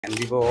And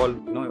we were all,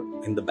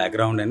 in the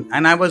background,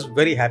 and I was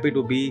very happy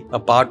to be a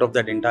part of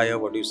that entire,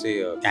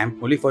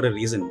 camp, only for a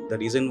reason. The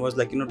reason was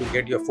to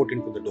get your foot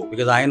into the door,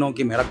 because I know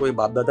कि मेरा कोई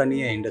बाप दादा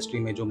नहीं है industry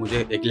में जो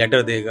मुझे एक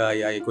लेटर देगा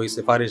या कोई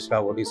सिफारिश का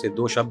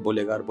दो शब्द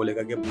बोलेगा और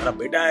बोलेगा कि मेरा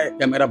बेटा है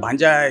या मेरा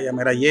भांजा है या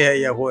मेरा ये है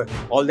या वो है.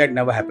 All that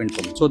never happened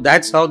for me. So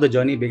that's how the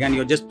journey began.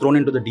 You're just thrown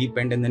into the deep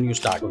end and then you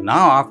start. So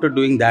now after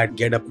doing that,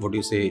 get up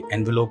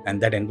envelope,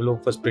 and that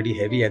envelope was pretty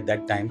heavy at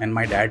that time. And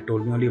my dad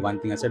told me only one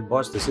thing. I said,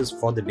 boss, this is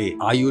for the day.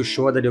 Are you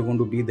sure that you're going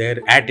to be there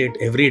at it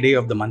every day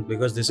of the month,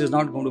 because this is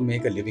not going to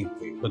make a living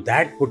for you? So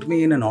that put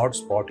me in an odd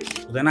spot.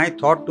 So then I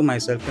thought to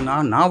myself,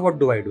 now what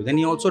do I do? Then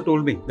he also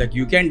told me that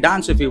you can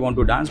dance if you want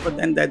to dance, but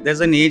then there's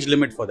an age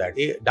limit for that.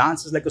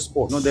 Dance is like a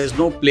sport. There's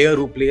no player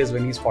who plays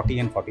when he's 40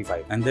 and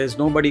 45, and there's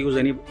nobody who's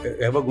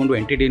ever going to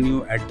entertain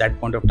you at that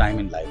point of time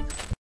in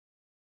life.